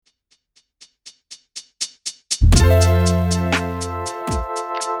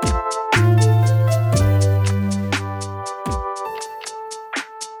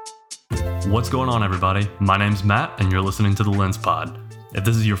What's going on, everybody? My name's Matt, and you're listening to the Lens Pod. If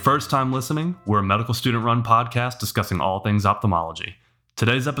this is your first time listening, we're a medical student-run podcast discussing all things ophthalmology.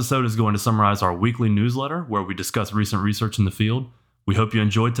 Today's episode is going to summarize our weekly newsletter, where we discuss recent research in the field. We hope you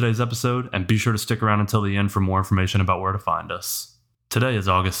enjoyed today's episode, and be sure to stick around until the end for more information about where to find us. Today is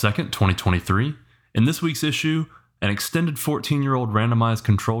August 2nd, 2023. In this week's issue, an extended 14-year-old randomized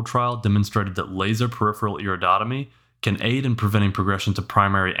controlled trial demonstrated that laser peripheral iridotomy can aid in preventing progression to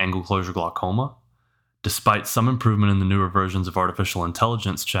primary angle closure glaucoma. Despite some improvement in the newer versions of artificial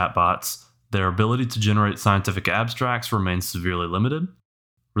intelligence chatbots, their ability to generate scientific abstracts remains severely limited.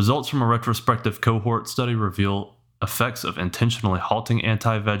 Results from a retrospective cohort study reveal effects of intentionally halting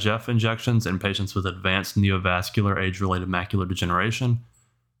anti-VEGF injections in patients with advanced neovascular age-related macular degeneration,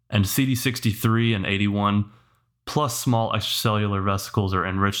 and CD63 and 81 plus small extracellular vesicles are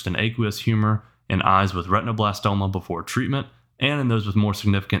enriched in aqueous humor in eyes with retinoblastoma before treatment, and in those with more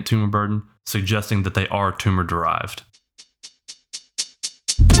significant tumor burden, suggesting that they are tumor-derived.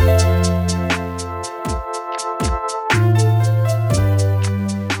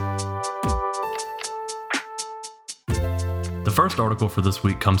 The first article for this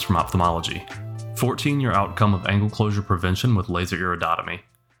week comes from Ophthalmology. 14-year outcome of angle closure prevention with laser iridotomy.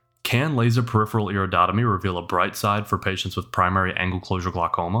 Can laser peripheral iridotomy reveal a bright side for patients with primary angle closure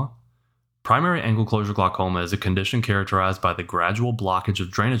glaucoma? Primary angle closure glaucoma is a condition characterized by the gradual blockage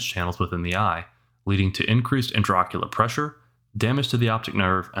of drainage channels within the eye, leading to increased intraocular pressure, damage to the optic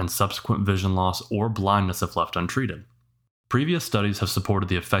nerve, and subsequent vision loss or blindness if left untreated. Previous studies have supported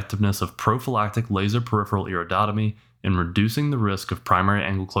the effectiveness of prophylactic laser peripheral iridotomy in reducing the risk of primary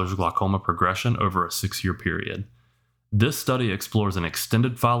angle closure glaucoma progression over a 6-year period. This study explores an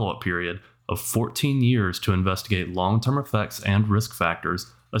extended follow-up period of 14 years to investigate long-term effects and risk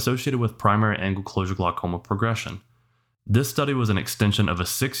factors associated with primary angle closure glaucoma progression. This study was an extension of a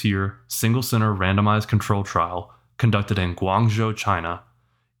 6-year, single-center randomized control trial conducted in Guangzhou, China.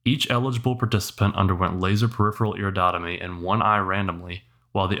 Each eligible participant underwent laser peripheral iridotomy in one eye randomly,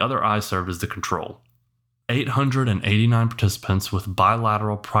 while the other eye served as the control. 889 participants with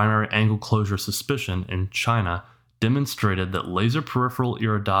bilateral primary angle closure suspicion in China demonstrated that laser peripheral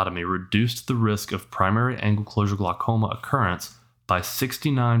iridotomy reduced the risk of primary angle closure glaucoma occurrence by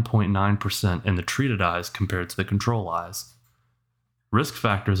 69.9% in the treated eyes compared to the control eyes. Risk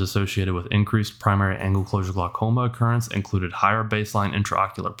factors associated with increased primary angle closure glaucoma occurrence included higher baseline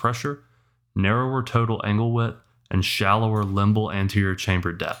intraocular pressure, narrower total angle width, and shallower limbal anterior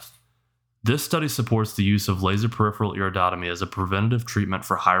chamber depth. This study supports the use of laser peripheral iridotomy as a preventative treatment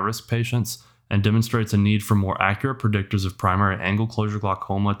for high-risk patients and demonstrates a need for more accurate predictors of primary angle closure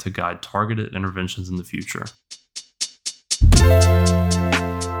glaucoma to guide targeted interventions in the future.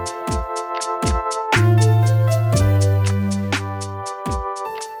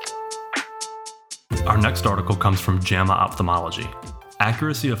 Our next article comes from JAMA Ophthalmology.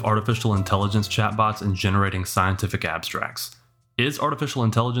 Accuracy of artificial intelligence chatbots in generating scientific abstracts. Is artificial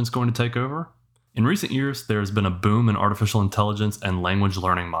intelligence going to take over? In recent years, there has been a boom in artificial intelligence and language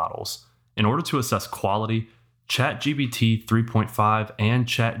learning models. In order to assess quality, ChatGPT 3.5 and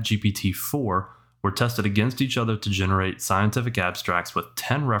ChatGPT 4 were tested against each other to generate scientific abstracts with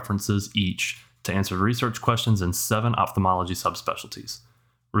 10 references each to answer research questions in 7 ophthalmology subspecialties.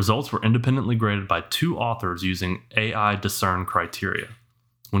 Results were independently graded by 2 authors using AI discern criteria.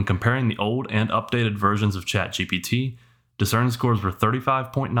 When comparing the old and updated versions of ChatGPT, discern scores were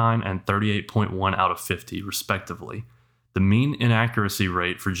 35.9 and 38.1 out of 50, respectively. The mean inaccuracy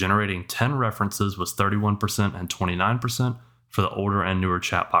rate for generating 10 references was 31% and 29% for the older and newer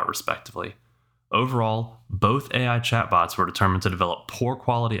chatbot, respectively. Overall, both AI chatbots were determined to develop poor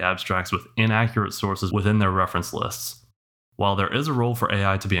quality abstracts with inaccurate sources within their reference lists. While there is a role for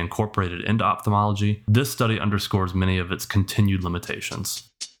AI to be incorporated into ophthalmology, this study underscores many of its continued limitations.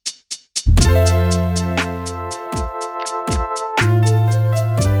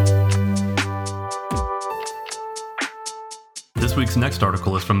 This week's next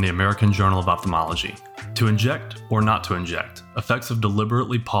article is from the American Journal of Ophthalmology. To inject or not to inject, effects of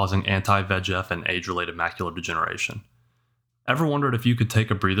deliberately pausing anti-VEGF and age-related macular degeneration. Ever wondered if you could take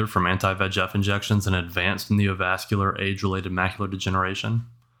a breather from anti-VEGF injections in advanced neovascular age-related macular degeneration?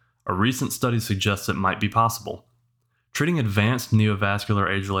 A recent study suggests it might be possible. Treating advanced neovascular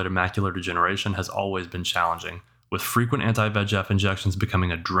age-related macular degeneration has always been challenging, with frequent anti-VEGF injections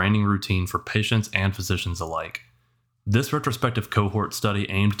becoming a draining routine for patients and physicians alike. This retrospective cohort study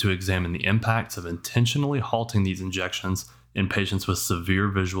aimed to examine the impacts of intentionally halting these injections in patients with severe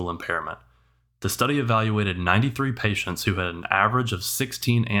visual impairment. The study evaluated 93 patients who had an average of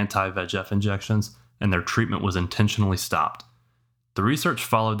 16 anti-VEGF injections, and their treatment was intentionally stopped. The research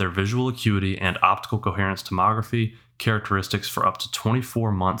followed their visual acuity and optical coherence tomography characteristics for up to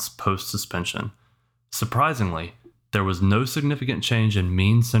 24 months post-suspension. Surprisingly, there was no significant change in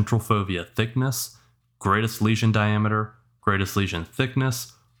mean central fovea thickness, greatest lesion diameter, greatest lesion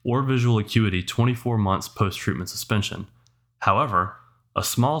thickness, or visual acuity 24 months post-treatment suspension. However, a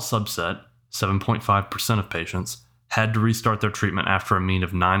small subset, 7.5% of patients, had to restart their treatment after a mean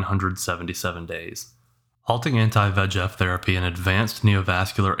of 977 days. Halting anti-VEGF therapy in advanced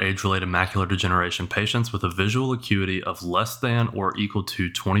neovascular age-related macular degeneration patients with a visual acuity of less than or equal to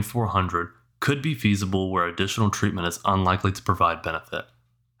 2400 could be feasible where additional treatment is unlikely to provide benefit.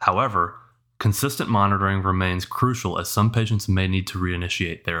 However, consistent monitoring remains crucial as some patients may need to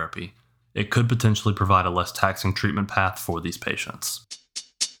reinitiate therapy. It could potentially provide a less taxing treatment path for these patients.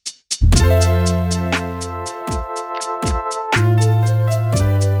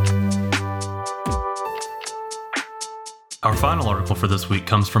 Our final article for this week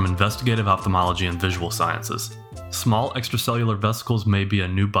comes from Investigative Ophthalmology and Visual Sciences. Small extracellular vesicles may be a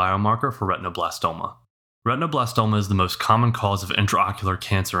new biomarker for retinoblastoma. Retinoblastoma is the most common cause of intraocular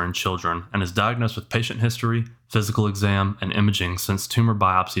cancer in children and is diagnosed with patient history, physical exam, and imaging since tumor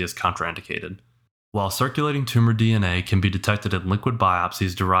biopsy is contraindicated. While circulating tumor DNA can be detected in liquid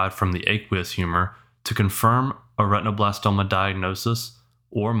biopsies derived from the aqueous humor to confirm a retinoblastoma diagnosis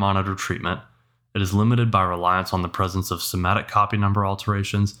or monitor treatment, it is limited by reliance on the presence of somatic copy number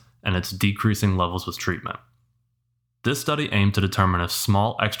alterations and its decreasing levels with treatment. This study aimed to determine if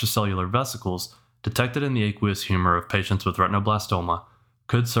small extracellular vesicles detected in the aqueous humor of patients with retinoblastoma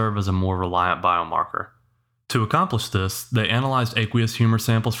could serve as a more reliant biomarker. To accomplish this, they analyzed aqueous humor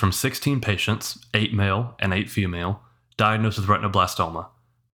samples from 16 patients, 8 male and 8 female, diagnosed with retinoblastoma.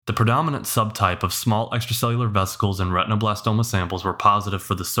 The predominant subtype of small extracellular vesicles in retinoblastoma samples were positive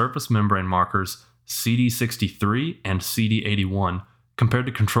for the surface membrane markers CD63 and CD81 compared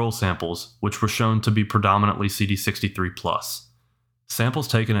to control samples, which were shown to be predominantly CD63+. Samples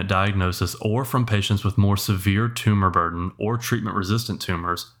taken at diagnosis or from patients with more severe tumor burden or treatment-resistant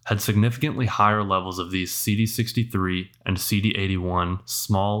tumors had significantly higher levels of these CD63 and CD81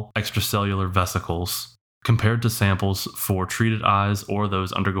 small extracellular vesicles compared to samples for treated eyes or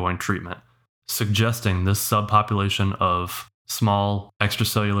those undergoing treatment, suggesting this subpopulation of small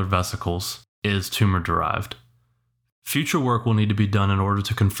extracellular vesicles is tumor-derived. Future work will need to be done in order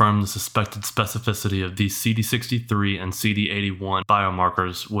to confirm the suspected specificity of these CD63 and CD81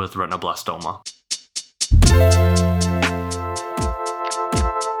 biomarkers with retinoblastoma.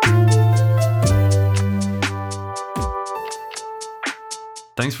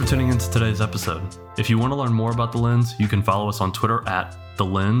 Thanks for tuning into today's episode. If you want to learn more about the lens, you can follow us on Twitter at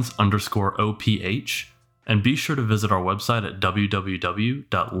thelens_OPH, and be sure to visit our website at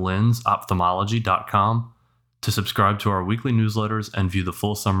www.lensophthalmology.com to subscribe to our weekly newsletters and view the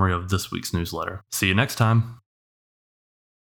full summary of this week's newsletter. See you next time.